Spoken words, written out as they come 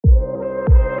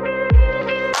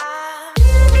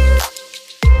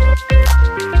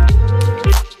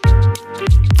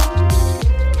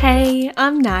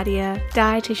I'm Nadia,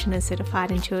 dietitian and certified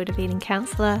intuitive eating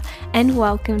counsellor, and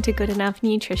welcome to Good Enough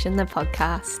Nutrition, the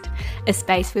podcast, a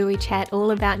space where we chat all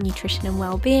about nutrition and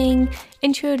well-being,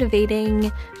 intuitive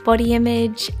eating, body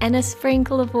image, and a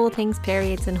sprinkle of all things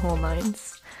periods and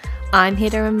hormones. I'm here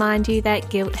to remind you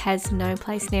that guilt has no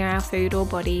place near our food or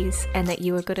bodies, and that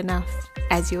you are good enough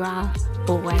as you are,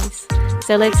 always.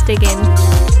 So let's dig in.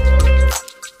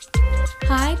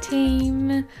 Hi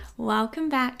team, welcome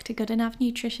back to Good Enough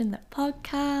Nutrition, the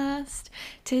podcast.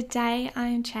 Today I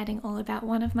am chatting all about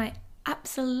one of my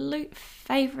absolute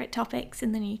favourite topics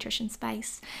in the nutrition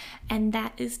space, and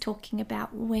that is talking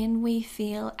about when we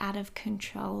feel out of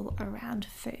control around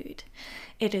food.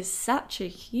 It is such a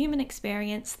human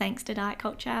experience thanks to diet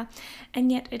culture,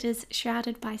 and yet it is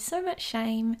shrouded by so much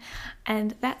shame,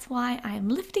 and that's why I am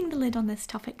lifting the lid on this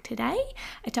topic today,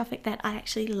 a topic that I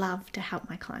actually love to help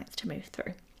my clients to move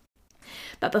through.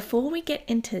 But before we get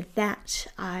into that,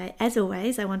 as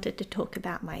always, I wanted to talk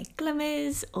about my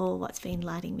glimmers or what's been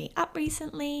lighting me up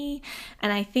recently.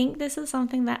 And I think this is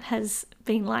something that has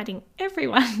been lighting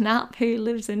everyone up who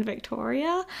lives in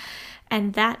Victoria.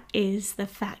 And that is the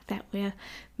fact that we're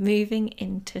moving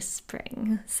into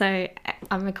spring. So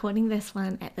I'm recording this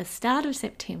one at the start of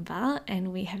September,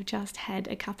 and we have just had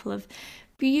a couple of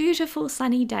beautiful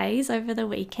sunny days over the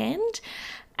weekend.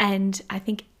 And I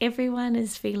think everyone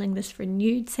is feeling this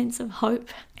renewed sense of hope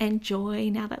and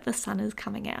joy now that the sun is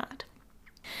coming out.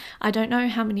 I don't know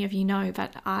how many of you know,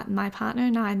 but my partner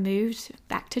and I moved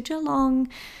back to Geelong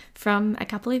from a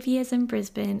couple of years in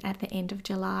Brisbane at the end of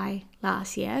July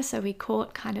last year. So we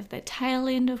caught kind of the tail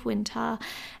end of winter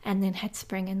and then had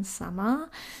spring and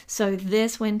summer. So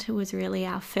this winter was really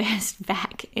our first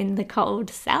back in the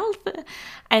cold south.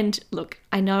 And look,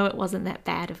 I know it wasn't that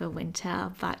bad of a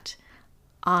winter, but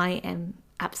I am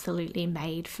absolutely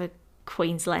made for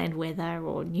Queensland weather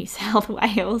or New South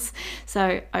Wales.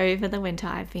 So over the winter,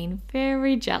 I've been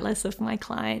very jealous of my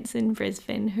clients in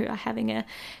Brisbane who are having a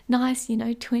nice,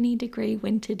 20-degree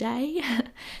winter day.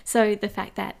 So the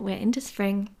fact that we're into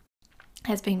spring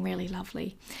has been really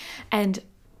lovely. And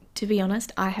to be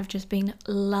honest, I have just been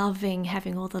loving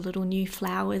having all the little new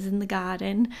flowers in the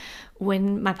garden.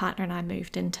 When my partner and I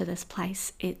moved into this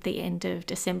place at the end of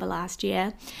December last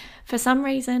year, for some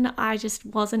reason, I just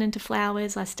wasn't into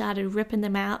flowers. I started ripping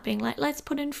them out, being like, let's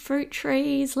put in fruit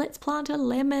trees, let's plant a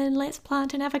lemon, let's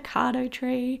plant an avocado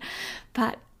tree.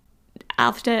 But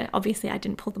after, obviously, I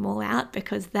didn't pull them all out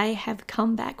because they have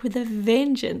come back with a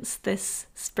vengeance this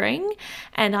spring,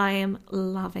 and I am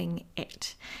loving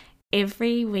it.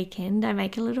 Every weekend I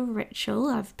make a little ritual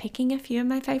of picking a few of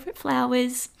my favourite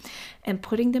flowers and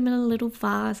putting them in a little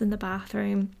vase in the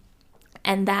bathroom.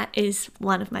 And that is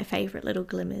one of my favourite little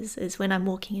glimmers, is when I'm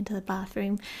walking into the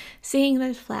bathroom, seeing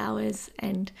those flowers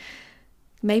and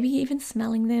maybe even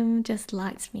smelling them just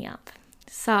lights me up.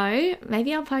 So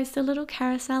maybe I'll post a little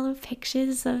carousel of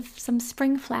pictures of some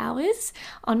spring flowers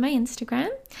on my Instagram.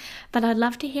 But I'd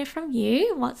love to hear from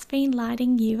you. What's been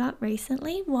lighting you up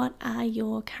recently? What are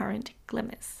your current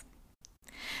glimmers?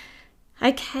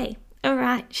 Okay, all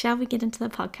right, shall we get into the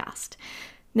podcast?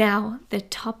 Now, the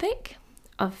topic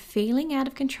of feeling out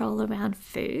of control around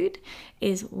food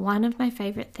is one of my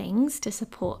favorite things to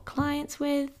support clients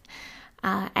with.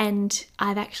 And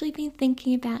I've actually been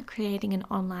thinking about creating an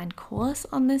online course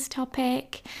on this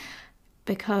topic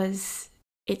because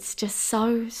it's just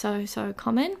so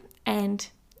common, and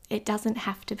it doesn't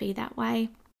have to be that way.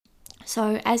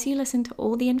 So as you listen to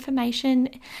all the information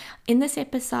in this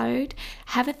episode,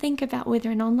 have a think about whether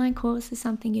an online course is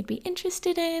something you'd be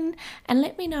interested in, and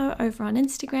let me know over on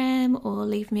Instagram or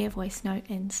leave me a voice note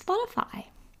in Spotify.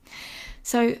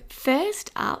 So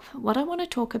first up, what I want to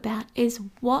talk about is,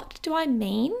 what do I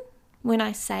mean when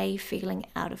I say feeling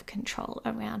out of control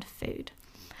around food?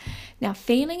 Now,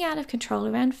 feeling out of control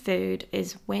around food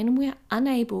is when we're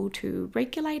unable to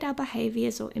regulate our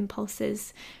behaviors or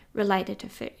impulses related to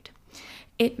food.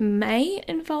 It may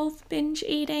involve binge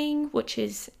eating, which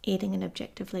is eating an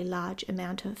objectively large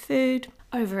amount of food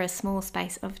over a small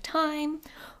space of time,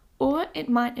 or it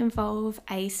might involve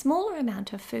a smaller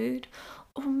amount of food,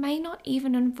 or may not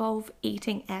even involve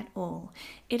eating at all.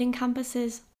 It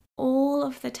encompasses all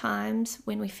of the times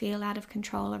when we feel out of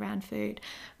control around food,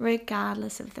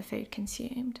 regardless of the food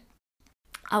consumed.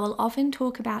 I will often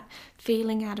talk about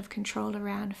feeling out of control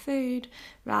around food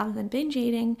rather than binge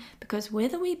eating, because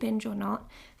whether we binge or not,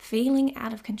 feeling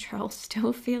out of control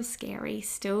still feels scary,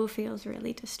 still feels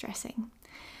really distressing.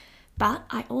 But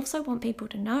I also want people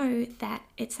to know that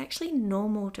it's actually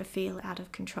normal to feel out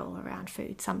of control around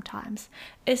food sometimes,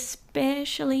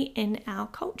 especially in our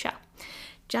culture.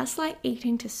 Just like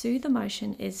eating to soothe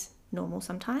emotion is normal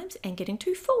sometimes, and getting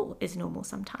too full is normal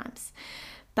sometimes.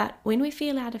 But when we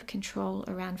feel out of control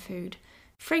around food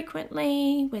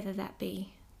frequently, whether that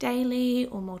be daily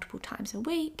or multiple times a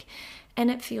week, and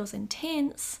it feels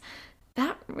intense,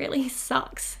 that really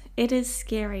sucks. It is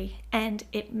scary, and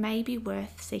it may be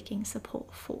worth seeking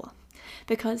support for,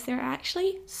 because there are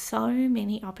actually so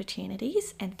many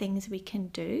opportunities and things we can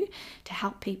do to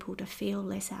help people to feel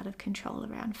less out of control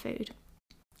around food.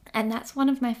 And that's one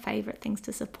of my favorite things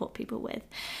to support people with,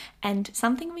 and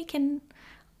something we can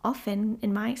often,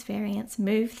 in my experience,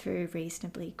 move through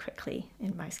reasonably quickly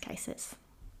in most cases.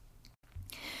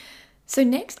 So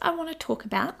next I want to talk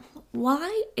about,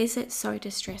 why is it so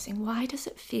distressing? Why does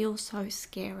it feel so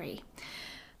scary?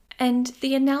 And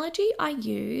the analogy I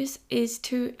use is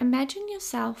to imagine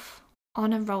yourself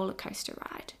on a roller coaster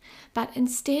ride, but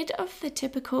instead of the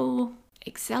typical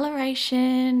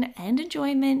acceleration and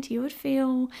enjoyment you would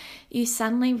feel, you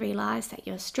suddenly realize that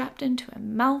you're strapped into a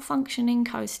malfunctioning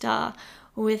coaster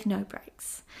with no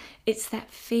brakes. It's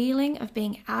that feeling of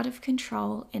being out of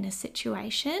control in a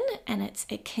situation, and it's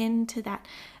akin to that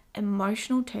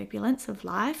emotional turbulence of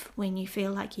life when you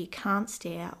feel like you can't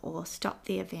steer or stop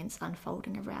the events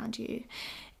unfolding around you.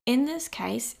 In this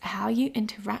case, how you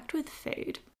interact with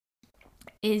food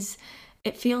is,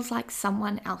 it feels like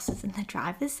someone else is in the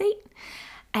driver's seat.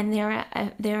 And there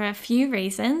are a few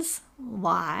reasons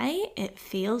why it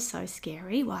feels so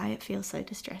scary, why it feels so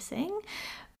distressing.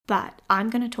 But I'm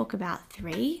going to talk about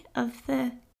 3 of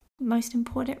the most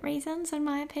important reasons, in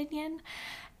my opinion.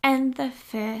 And the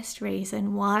first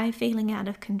reason why feeling out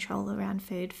of control around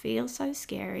food feels so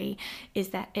scary is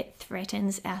that it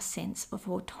threatens our sense of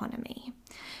autonomy.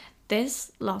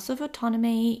 This loss of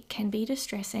autonomy can be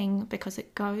distressing because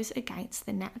it goes against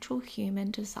the natural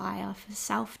human desire for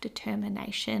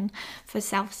self-determination, for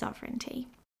self-sovereignty.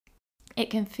 It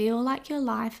can feel like your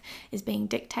life is being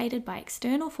dictated by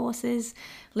external forces,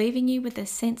 leaving you with a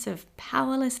sense of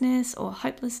powerlessness or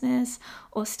hopelessness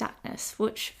or stuckness,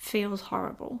 which feels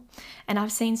horrible. And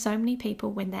I've seen so many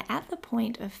people when they're at the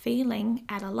point of feeling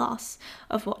at a loss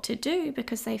of what to do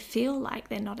because they feel like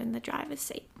they're not in the driver's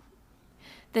seat.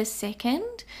 The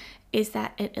second is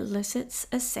that it elicits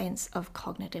a sense of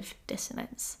cognitive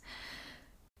dissonance.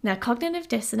 Now, cognitive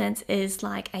dissonance is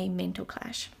like a mental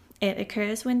clash. It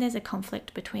occurs when there's a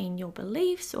conflict between your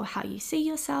beliefs or how you see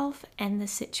yourself and the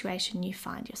situation you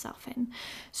find yourself in.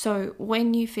 So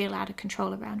when you feel out of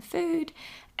control around food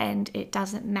and it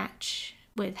doesn't match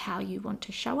with how you want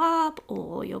to show up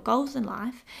or your goals in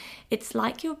life, it's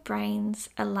like your brain's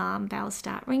alarm bells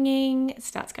start ringing, it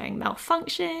starts going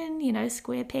malfunction,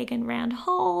 square peg and round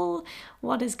hole,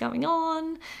 what is going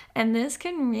on? And this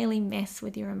can really mess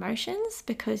with your emotions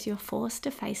because you're forced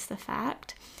to face the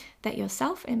fact that your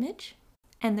self-image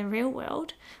and the real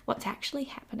world, what's actually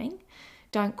happening,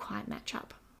 don't quite match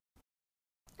up.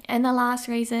 And the last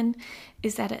reason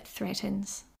is that it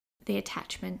threatens the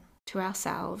attachment to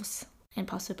ourselves and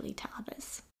possibly to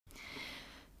others.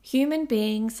 Human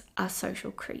beings are social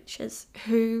creatures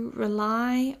who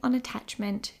rely on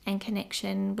attachment and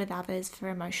connection with others for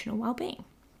emotional well-being.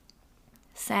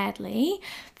 Sadly,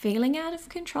 feeling out of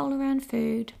control around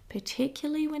food,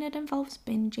 particularly when it involves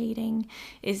binge eating,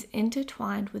 is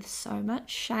intertwined with so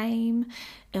much shame,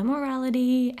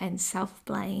 immorality, and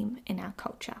self-blame in our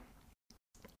culture.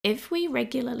 If we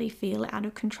regularly feel out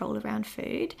of control around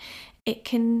food, it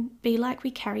can be like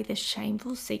we carry this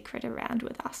shameful secret around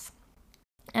with us.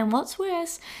 And what's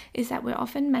worse is that we're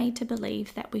often made to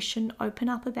believe that we shouldn't open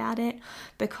up about it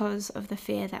because of the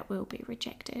fear that we'll be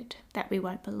rejected, that we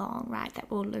won't belong, right?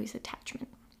 That we'll lose attachment.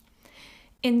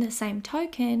 In the same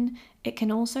token, it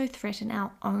can also threaten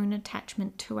our own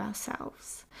attachment to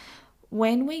ourselves.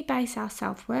 When we base our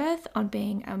self-worth on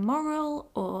being a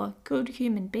moral or good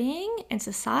human being, and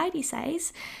society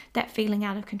says that feeling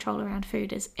out of control around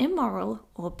food is immoral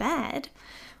or bad,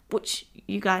 which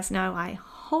you guys know I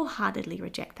wholeheartedly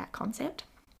reject that concept.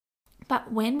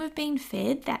 But when we've been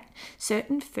fed that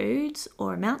certain foods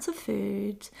or amounts of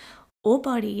foods or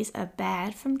bodies are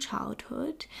bad from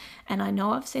childhood, and I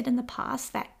know I've said in the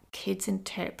past that kids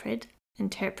interpret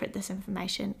this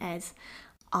information as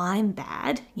I'm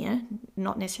bad,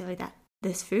 not necessarily that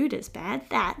this food is bad,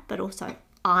 but also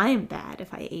I'm bad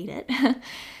if I eat it.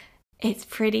 It's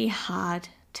pretty hard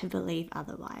to believe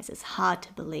otherwise. It's hard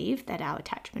to believe that our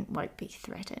attachment won't be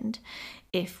threatened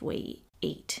if we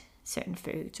eat certain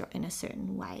foods or in a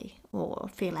certain way or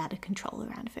feel out of control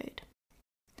around food.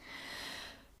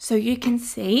 So you can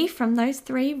see from those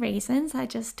 3 reasons I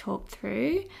just talked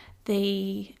through,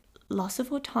 the loss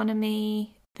of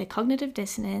autonomy, the cognitive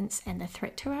dissonance, and the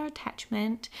threat to our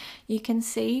attachment, you can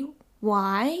see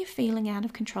why feeling out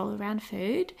of control around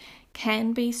food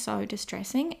can be so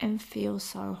distressing and feel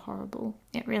so horrible.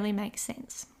 It really makes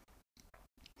sense.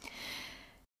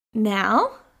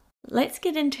 Now, let's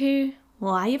get into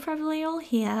why you're probably all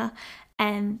here,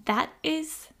 and that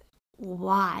is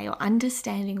why, or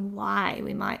understanding why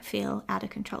we might feel out of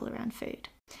control around food.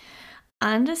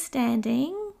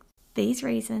 Understanding these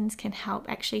reasons can help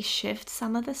actually shift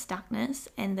some of the stuckness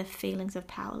and the feelings of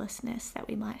powerlessness that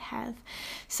we might have.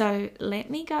 So let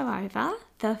me go over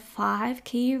the 5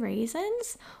 key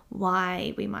reasons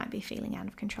why we might be feeling out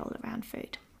of control around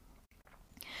food.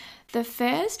 The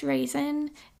first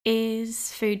reason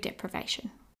is food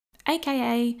deprivation,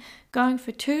 aka going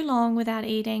for too long without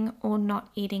eating or not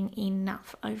eating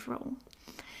enough overall.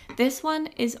 This one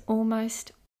is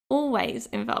almost always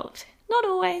involved. Not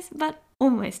always, but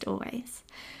almost always.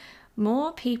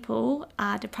 More people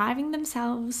are depriving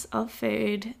themselves of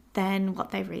food than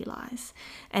what they realize.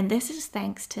 And this is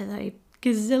thanks to the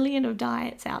gazillion of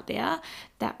diets out there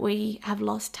that we have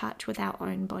lost touch with our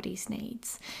own body's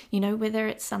needs. You know, whether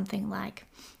it's something like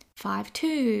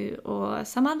 5-2 or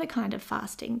some other kind of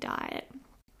fasting diet,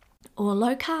 or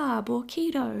low carb or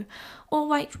keto or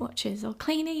Weight Watchers or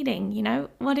clean eating, you know,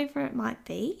 whatever it might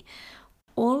be.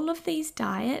 All of these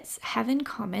diets have in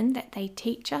common that they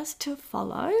teach us to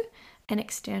follow an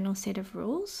external set of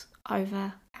rules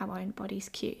over our own body's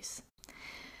cues.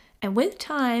 And with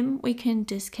time, we can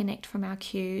disconnect from our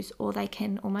cues, or they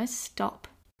can almost stop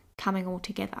coming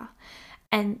altogether.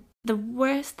 And the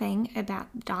worst thing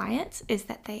about diets is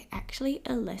that they actually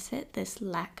elicit this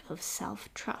lack of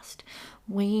self-trust.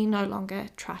 We no longer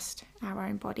trust our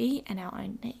own body and our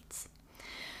own needs.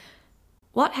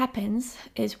 What happens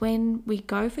is when we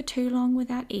go for too long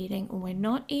without eating, or we're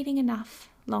not eating enough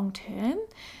long term,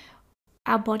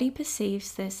 our body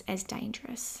perceives this as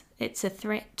dangerous. It's a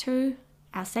threat to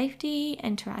our safety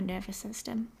and to our nervous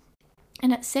system.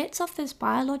 And it sets off this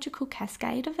biological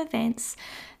cascade of events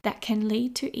that can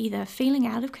lead to either feeling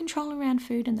out of control around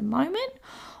food in the moment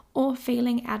or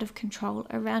feeling out of control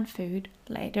around food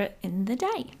later in the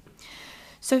day.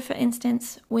 So for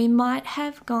instance, we might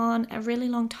have gone a really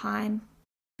long time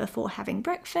before having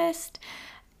breakfast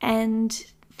and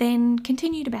then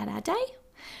continued about our day,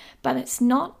 but it's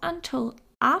not until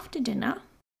after dinner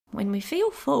when we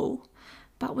feel full,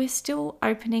 but we're still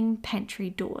opening pantry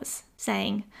doors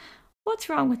saying, "What's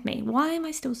wrong with me? Why am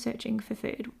I still searching for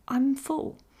food? I'm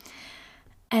full."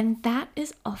 And that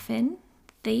is often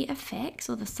the effects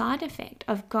or the side effect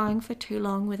of going for too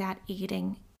long without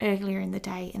eating earlier in the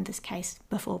day, in this case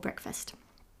before breakfast.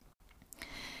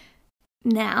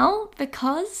 Now,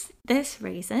 because this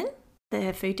reason,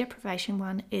 the food deprivation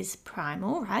one, is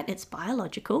primal, right? It's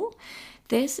biological.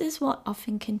 This is what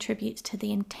often contributes to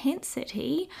the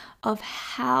intensity of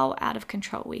how out of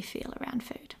control we feel around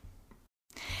food.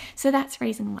 So that's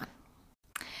reason 1.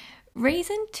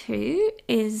 Reason 2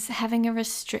 is having a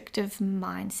restrictive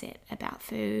mindset about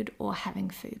food or having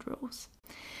food rules.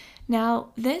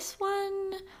 Now, this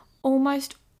one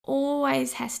almost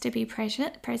always has to be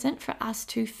present for us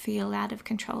to feel out of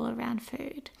control around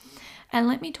food. And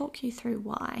let me talk you through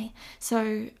why.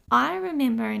 So I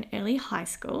remember in early high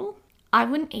school, I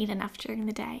wouldn't eat enough during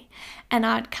the day, and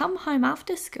I'd come home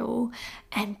after school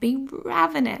and be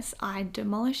ravenous. I'd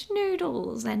demolish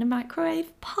noodles and a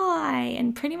microwave pie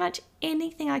and pretty much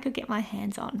anything I could get my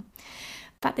hands on.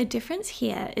 But the difference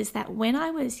here is that when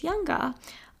I was younger,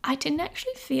 I didn't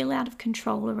actually feel out of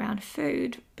control around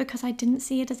food because I didn't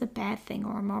see it as a bad thing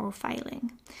or a moral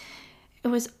failing. It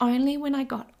was only when I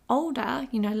got older,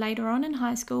 later on in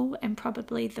high school and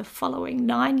probably the following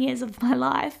 9 years of my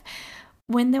life,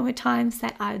 when there were times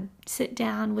that I'd sit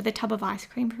down with a tub of ice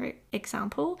cream, for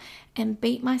example, and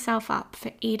beat myself up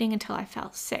for eating until I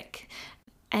felt sick,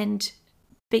 and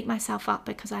beat myself up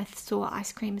because I saw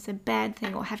ice cream as a bad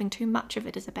thing or having too much of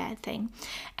it as a bad thing.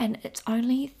 And it's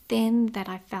only then that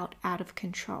I felt out of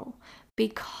control,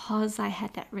 because I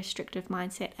had that restrictive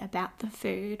mindset about the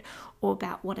food or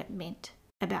about what it meant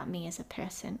about me as a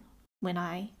person when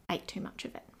I ate too much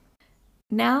of it.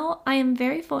 Now, I am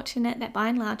very fortunate that by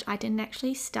and large I didn't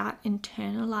actually start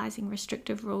internalizing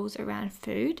restrictive rules around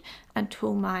food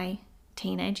until my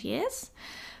teenage years.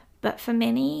 But for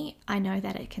many, I know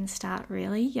that it can start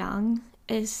really young,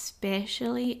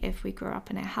 especially if we grew up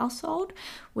in a household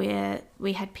where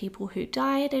we had people who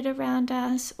dieted around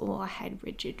us or had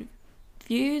rigid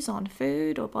views on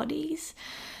food or bodies.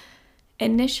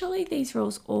 Initially, these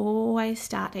rules always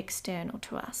start external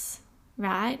to us,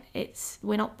 right?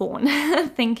 We're not born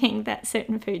thinking that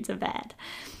certain foods are bad.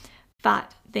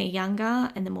 But the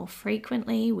younger and the more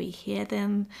frequently we hear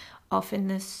them, often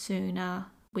the sooner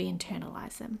we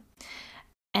internalize them.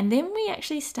 And then we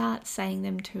actually start saying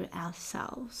them to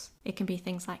ourselves. It can be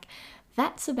things like,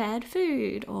 that's a bad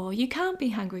food, or you can't be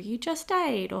hungry, you just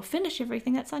ate, or finish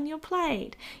everything that's on your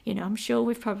plate. I'm sure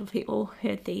we've probably all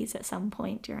heard these at some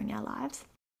point during our lives.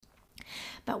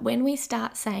 But when we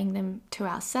start saying them to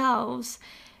ourselves,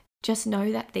 just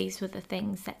know that these were the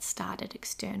things that started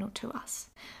external to us.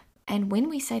 And when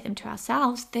we say them to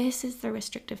ourselves, this is the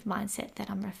restrictive mindset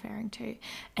that I'm referring to.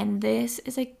 And this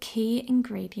is a key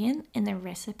ingredient in the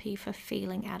recipe for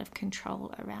feeling out of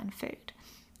control around food,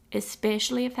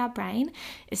 especially if our brain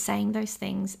is saying those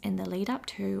things in the lead up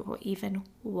to or even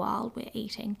while we're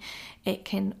eating. It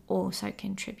can also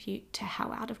contribute to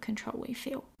how out of control we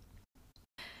feel.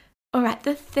 All right,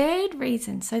 the third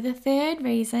reason. So the third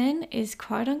reason is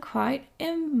quote unquote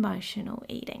emotional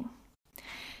eating.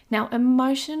 Now,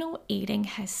 emotional eating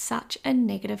has such a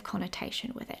negative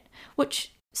connotation with it,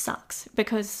 which sucks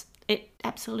because it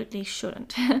absolutely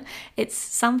shouldn't. It's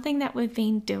something that we've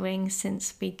been doing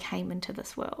since we came into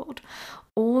this world.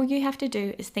 All you have to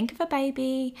do is think of a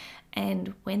baby,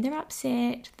 and when they're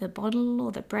upset, the bottle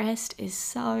or the breast is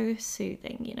so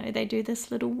soothing. They do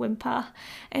this little whimper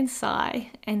and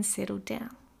sigh and settle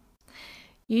down.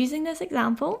 Using this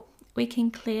example, we can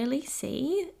clearly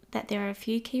see that there are a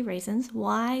few key reasons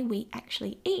why we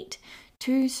actually eat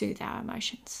to soothe our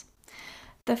emotions.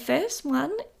 The first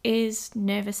one is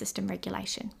nervous system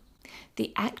regulation.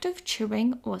 The act of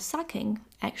chewing or sucking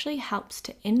actually helps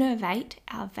to innervate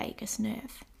our vagus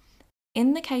nerve.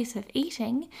 In the case of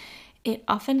eating, it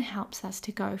often helps us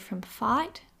to go from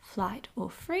fight, flight, or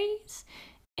freeze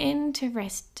into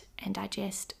rest and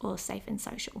digest or safe and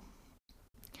social,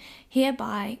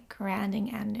 hereby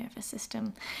grounding our nervous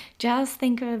system. Just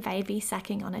think of a baby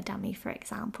sucking on a dummy, for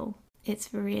example.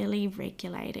 It's really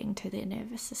regulating to their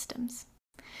nervous systems.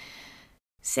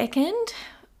 Second,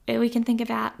 we can think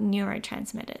about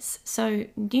neurotransmitters. So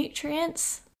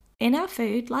nutrients in our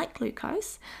food, like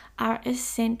glucose, are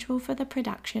essential for the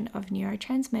production of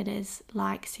neurotransmitters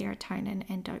like serotonin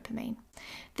and dopamine.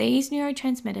 These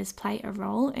neurotransmitters play a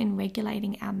role in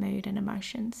regulating our mood and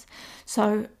emotions.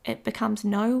 So it becomes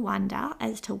no wonder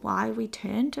as to why we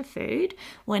turn to food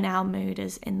when our mood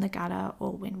is in the gutter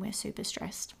or when we're super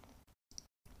stressed.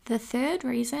 The third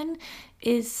reason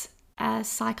is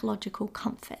psychological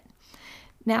comfort.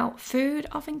 Now, food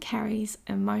often carries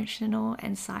emotional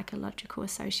and psychological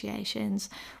associations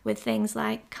with things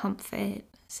like comfort,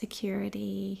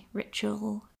 security,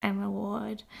 ritual, and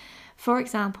reward. For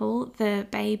example, the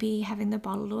baby having the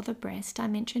bottle or the breast I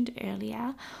mentioned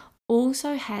earlier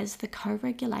also has the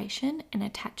co-regulation and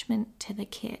attachment to the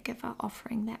caregiver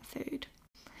offering that food.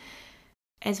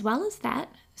 As well as that,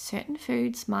 certain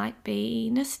foods might be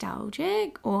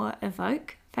nostalgic or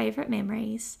evoke favorite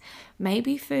memories.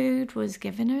 Maybe food was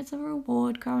given as a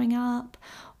reward growing up,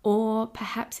 or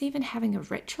perhaps even having a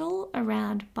ritual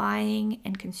around buying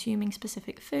and consuming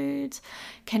specific foods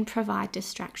can provide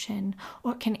distraction,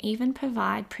 or it can even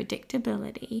provide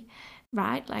predictability,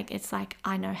 right? It's like,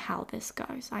 I know how this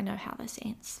goes, I know how this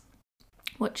ends.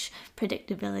 Which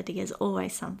predictability is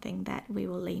always something that we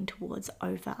will lean towards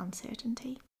over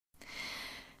uncertainty.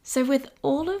 So with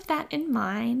all of that in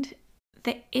mind,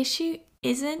 the issue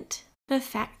isn't the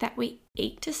fact that we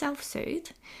eat to self-soothe.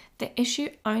 The issue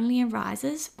only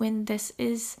arises when this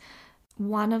is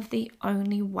one of the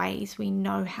only ways we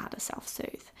know how to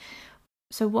self-soothe.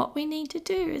 So what we need to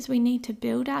do is we need to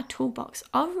build our toolbox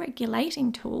of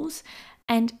regulating tools,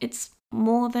 and it's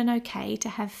more than okay to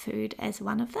have food as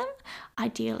one of them.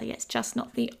 Ideally, it's just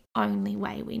not the only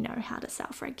way we know how to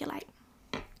self-regulate.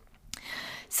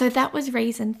 So that was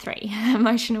reason 3,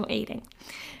 emotional eating.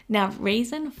 Now,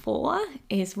 reason 4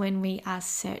 is when we are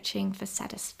searching for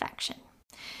satisfaction.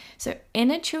 So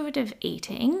in intuitive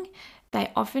eating,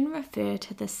 they often refer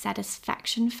to the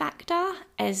satisfaction factor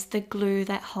as the glue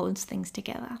that holds things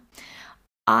together.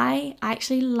 I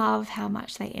actually love how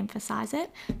much they emphasize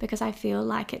it because I feel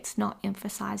like it's not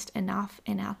emphasized enough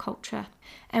in our culture.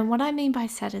 And what I mean by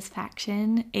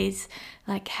satisfaction is,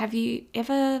 have you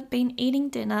ever been eating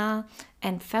dinner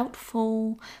and felt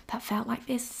full but felt like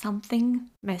there's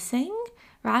something missing,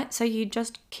 right? So you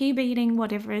just keep eating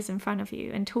whatever is in front of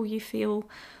you until you feel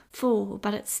full,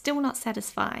 but it's still not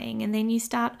satisfying. And then you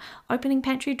start opening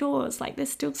pantry doors,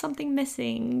 there's still something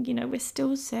missing, we're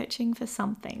still searching for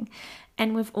something.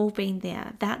 And we've all been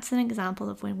there. That's an example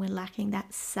of when we're lacking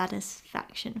that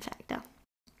satisfaction factor.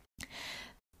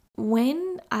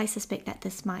 When I suspect that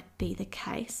this might be the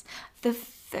case, the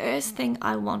first thing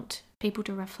I want people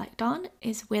to reflect on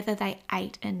is whether they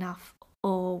ate enough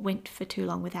or went for too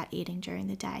long without eating during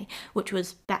the day, which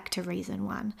was back to reason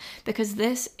 1, because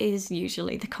this is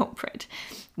usually the culprit.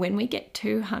 When we get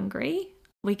too hungry,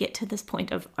 we get to this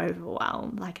point of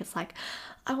overwhelm. Like it's like,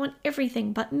 I want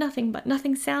everything but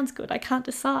nothing sounds good. I can't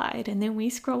decide. And then we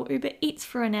scroll Uber Eats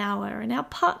for an hour and our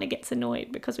partner gets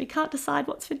annoyed because we can't decide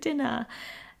what's for dinner.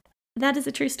 That is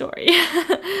a true story.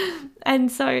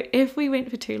 And so if we went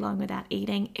for too long without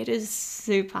eating, it is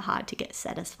super hard to get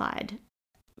satisfied,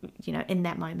 in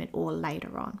that moment or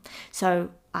later on. So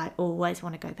I always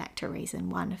want to go back to reason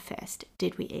 1 first.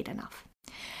 Did we eat enough?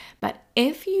 But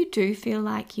if you do feel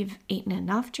like you've eaten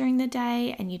enough during the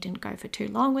day and you didn't go for too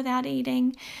long without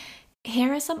eating,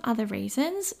 here are some other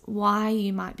reasons why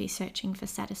you might be searching for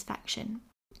satisfaction.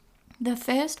 The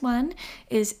first one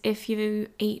is if you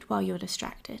eat while you're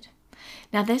distracted.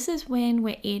 Now, this is when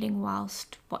we're eating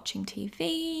whilst watching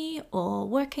TV or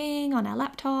working on our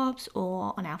laptops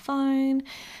or on our phone,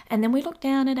 and then we look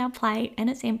down at our plate and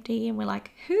it's empty and we're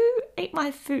like, who ate my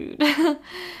food?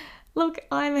 Look,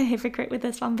 I'm a hypocrite with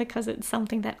this one because it's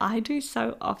something that I do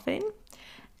so often.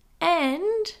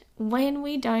 And when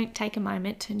we don't take a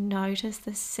moment to notice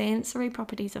the sensory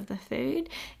properties of the food,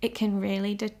 it can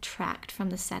really detract from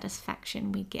the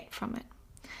satisfaction we get from it.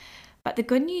 But the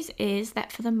good news is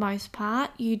that for the most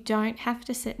part, you don't have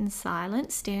to sit in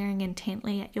silence staring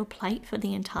intently at your plate for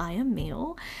the entire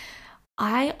meal.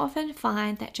 I often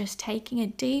find that just taking a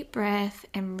deep breath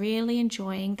and really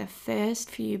enjoying the first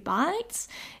few bites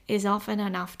is often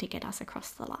enough to get us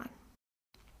across the line.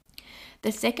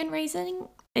 The second reason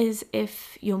is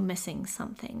if you're missing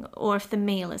something or if the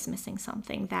meal is missing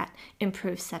something that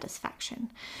improves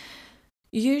satisfaction.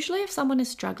 Usually if someone is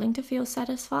struggling to feel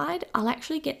satisfied, I'll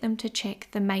actually get them to check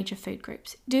the major food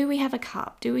groups. Do we have a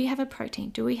carb? Do we have a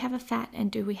protein? Do we have a fat?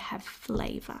 And do we have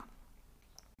flavor?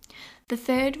 The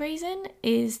third reason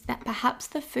is that perhaps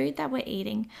the food that we're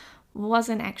eating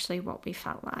wasn't actually what we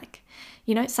felt like.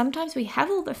 Sometimes we have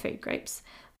all the food groups,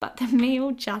 but the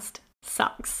meal just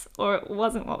sucks or it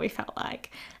wasn't what we felt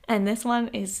like. And this one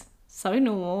is so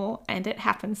normal and it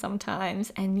happens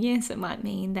sometimes. And yes, it might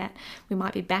mean that we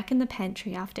might be back in the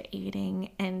pantry after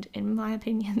eating. And in my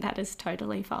opinion, that is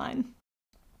totally fine.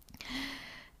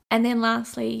 And then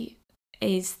lastly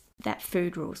is that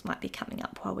food rules might be coming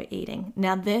up while we're eating.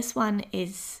 Now this one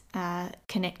is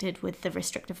connected with the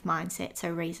restrictive mindset, so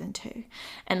reason 2.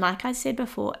 And like I said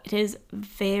before, it is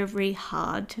very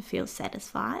hard to feel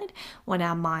satisfied when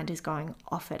our mind is going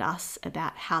off at us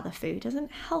about how the food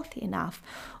isn't healthy enough,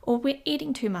 or we're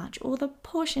eating too much, or the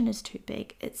portion is too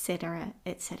big, etc.,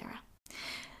 etc.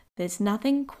 There's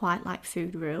nothing quite like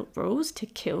food rules to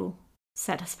kill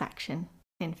satisfaction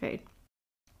in food.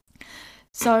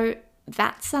 So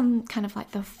that's some kind of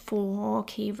like the 4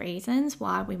 key reasons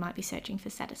why we might be searching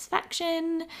for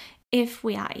satisfaction if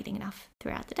we are eating enough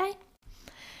throughout the day.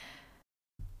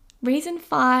 Reason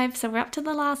 5, so we're up to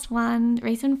the last one.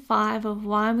 Reason 5 of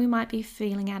why we might be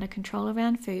feeling out of control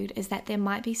around food is that there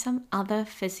might be some other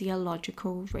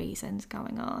physiological reasons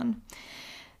going on.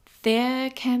 There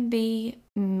can be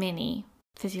many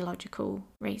physiological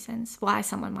reasons why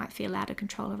someone might feel out of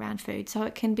control around food. So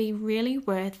it can be really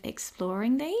worth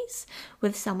exploring these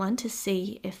with someone to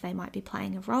see if they might be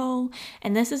playing a role.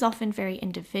 And this is often very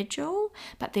individual,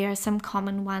 but there are some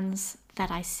common ones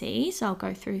that I see. So I'll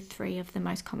go through 3 of the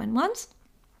most common ones.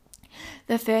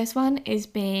 The first one is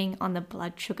being on the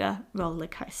blood sugar roller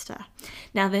coaster.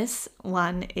 Now this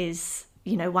one is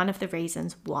one of the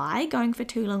reasons why going for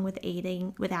too long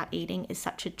without eating is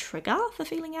such a trigger for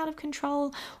feeling out of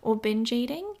control or binge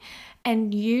eating.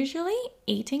 And usually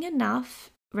eating enough,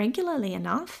 regularly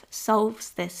enough, solves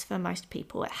this for most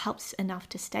people. It helps enough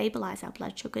to stabilize our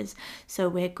blood sugars so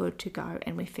we're good to go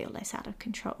and we feel less out of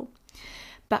control.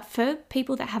 But for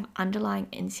people that have underlying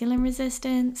insulin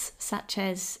resistance, such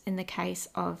as in the case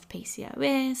of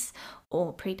PCOS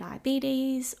or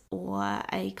prediabetes or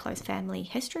a close family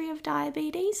history of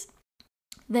diabetes,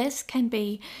 this can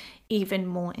be even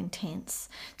more intense.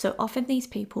 So often these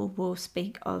people will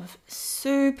speak of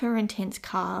super intense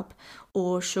carb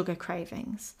or sugar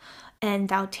cravings, and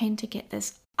they'll tend to get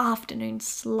this afternoon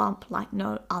slump like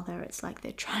no other. It's like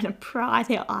they're trying to pry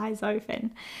their eyes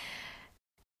open.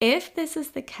 If this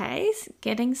is the case,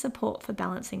 getting support for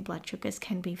balancing blood sugars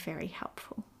can be very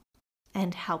helpful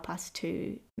and help us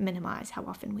to minimize how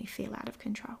often we feel out of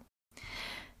control.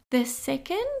 The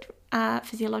second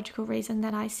physiological reason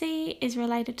that I see is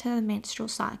related to the menstrual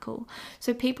cycle.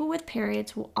 So people with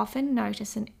periods will often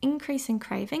notice an increase in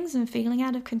cravings and feeling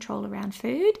out of control around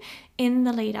food in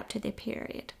the lead up to their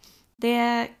period.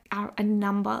 There are a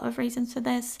number of reasons for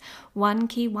this. One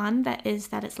key one that is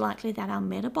that it's likely that our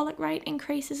metabolic rate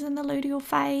increases in the luteal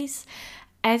phase.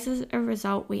 As a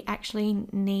result, we actually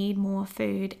need more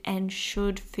food and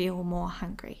should feel more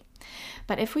hungry.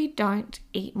 But if we don't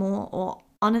eat more or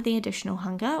honor the additional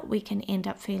hunger, we can end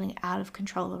up feeling out of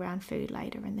control around food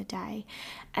later in the day.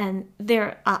 And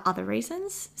there are other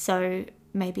reasons. So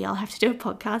maybe I'll have to do a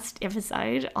podcast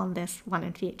episode on this one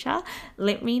in future.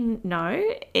 Let me know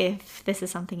if this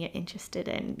is something you're interested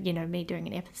in, me doing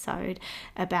an episode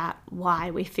about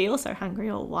why we feel so hungry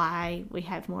or why we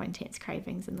have more intense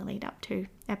cravings in the lead up to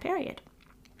our period.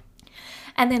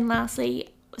 And then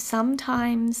lastly,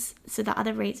 sometimes, so the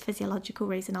other physiological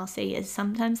reason I'll see is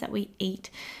sometimes that we eat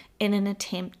in an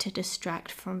attempt to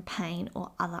distract from pain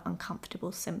or other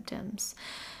uncomfortable symptoms.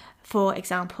 For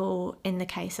example, in the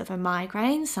case of a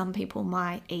migraine, some people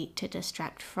might eat to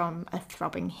distract from a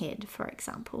throbbing head, for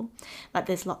example. But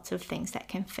there's lots of things that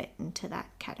can fit into that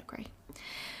category.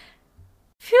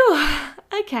 Phew,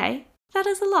 okay, that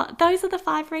is a lot. Those are the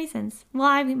 5 reasons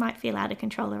why we might feel out of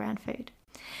control around food.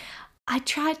 I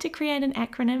tried to create an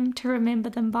acronym to remember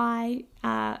them by,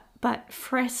 but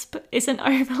FRESP isn't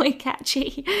overly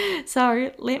catchy.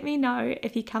 So let me know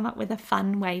if you come up with a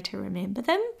fun way to remember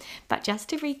them. But just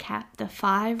to recap, the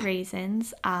 5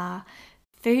 reasons are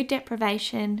food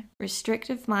deprivation,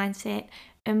 restrictive mindset,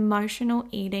 emotional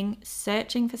eating,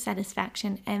 searching for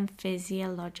satisfaction, and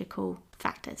physiological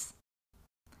factors.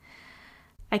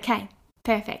 Okay,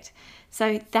 perfect.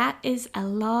 So that is a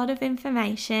lot of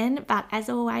information, but as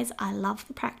always, I love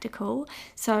the practical.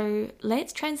 So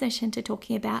let's transition to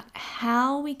talking about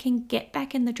how we can get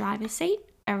back in the driver's seat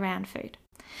around food.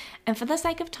 And for the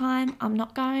sake of time, I'm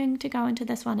not going to go into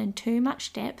this one in too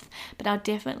much depth, but I'll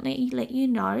definitely let you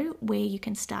know where you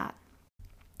can start.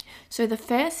 So the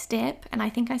first step, and I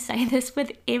think I say this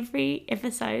with every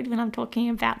episode when I'm talking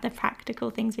about the practical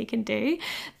things we can do,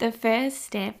 the first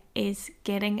step is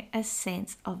getting a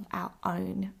sense of our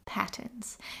own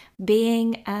patterns,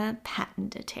 being a pattern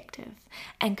detective.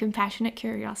 And compassionate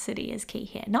curiosity is key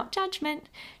here. Not judgment,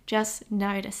 just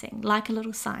noticing, like a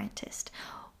little scientist.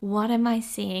 What am I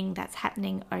seeing that's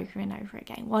happening over and over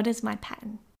again? What is my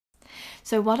pattern?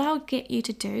 So what I'll get you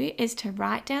to do is to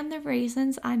write down the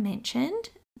reasons I mentioned,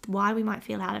 why we might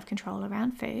feel out of control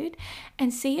around food,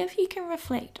 and see if you can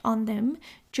reflect on them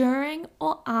during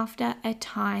or after a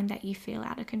time that you feel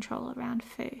out of control around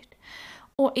food,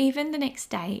 or even the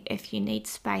next day if you need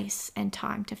space and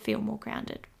time to feel more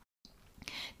grounded.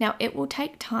 Now, it will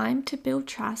take time to build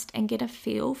trust and get a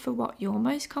feel for what your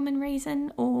most common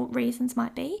reason or reasons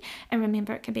might be, and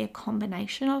remember, it can be a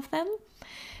combination of them.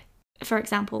 For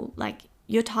example, like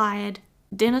you're tired,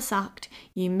 dinner sucked,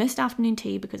 you missed afternoon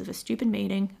tea because of a stupid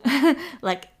meeting.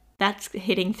 Like that's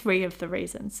hitting 3 of the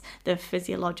reasons. The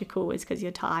physiological is because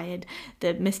you're tired.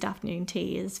 The missed afternoon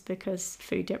tea is because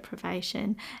food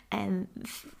deprivation, and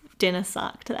dinner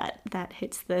sucked. That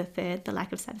hits the 3rd, the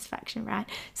lack of satisfaction, right?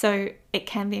 So it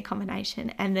can be a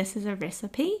combination, and this is a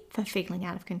recipe for feeling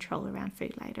out of control around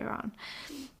food later on.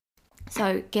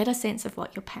 So get a sense of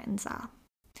what your patterns are.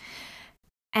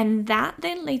 And that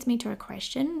then leads me to a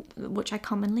question which I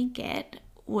commonly get,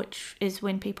 which is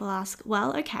when people ask,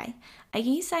 well, okay, are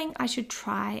you saying I should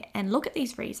try and look at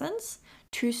these reasons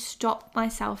to stop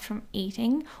myself from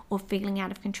eating or feeling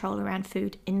out of control around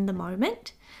food in the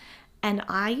moment? And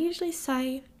I usually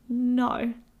say,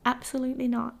 no, absolutely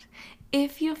not.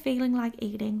 If you're feeling like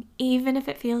eating, even if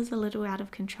it feels a little out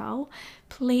of control,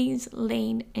 please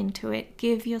lean into it.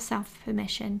 Give yourself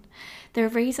permission. The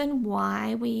reason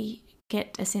why we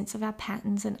get a sense of our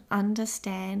patterns and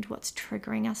understand what's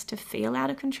triggering us to feel out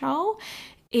of control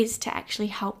is to actually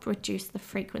help reduce the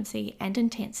frequency and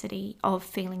intensity of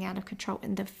feeling out of control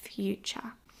in the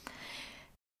future.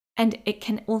 And it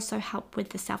can also help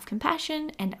with the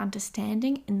self-compassion and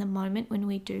understanding in the moment when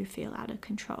we do feel out of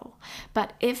control.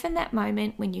 But if in that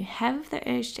moment when you have the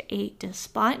urge to eat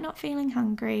despite not feeling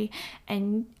hungry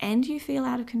and you feel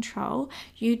out of control,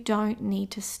 you don't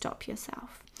need to stop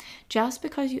yourself. Just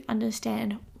because you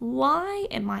understand why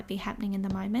it might be happening in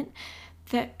the moment,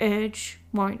 the urge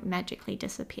won't magically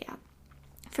disappear.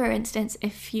 For instance,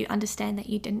 if you understand that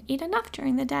you didn't eat enough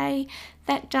during the day,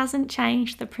 that doesn't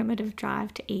change the primitive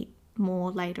drive to eat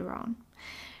more later on.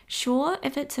 Sure,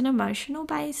 if it's an emotional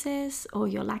basis or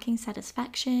you're lacking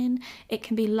satisfaction, it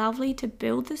can be lovely to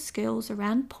build the skills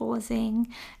around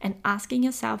pausing and asking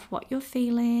yourself what you're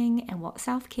feeling and what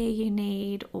self-care you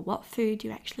need or what food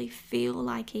you actually feel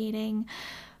like eating,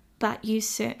 but you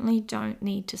certainly don't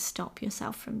need to stop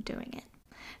yourself from doing it.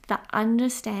 The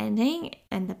understanding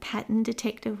and the pattern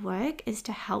detective work is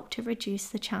to help to reduce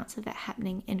the chance of it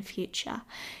happening in future.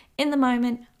 In the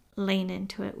moment, lean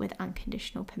into it with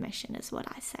unconditional permission is what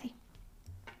I say.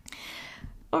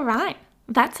 All right,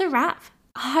 that's a wrap.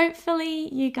 Hopefully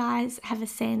you guys have a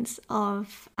sense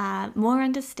of more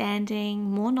understanding,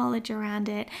 more knowledge around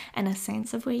it, and a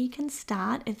sense of where you can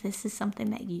start if this is something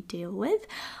that you deal with.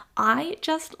 I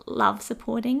just love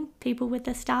supporting people with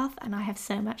this stuff, and I have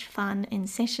so much fun in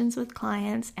sessions with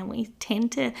clients, and we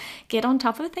tend to get on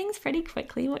top of things pretty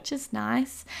quickly, which is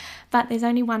nice. But there's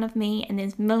only one of me, and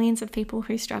there's millions of people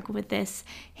who struggle with this,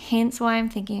 hence why I'm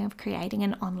thinking of creating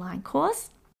an online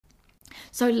course.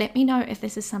 So let me know if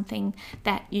this is something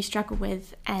that you struggle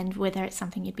with and whether it's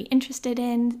something you'd be interested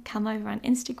in. Come over on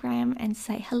Instagram and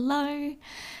say hello.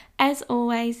 As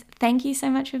always, thank you so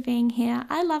much for being here.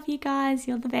 I love you guys.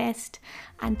 You're the best.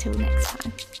 Until next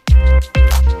time.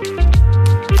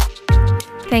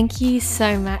 Thank you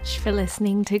so much for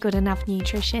listening to Good Enough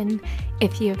Nutrition.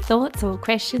 If you have thoughts or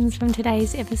questions from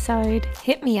today's episode,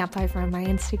 hit me up over on my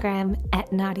Instagram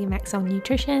at Nadia Maxwell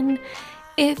Nutrition.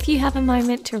 If you have a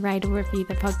moment to rate or review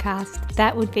the podcast,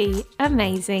 that would be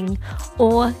amazing.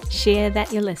 Or share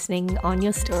that you're listening on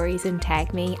your stories and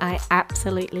tag me. I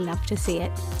absolutely love to see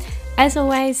it. As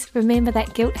always, remember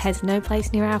that guilt has no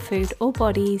place near our food or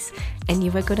bodies, and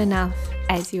you are good enough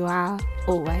as you are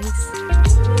always.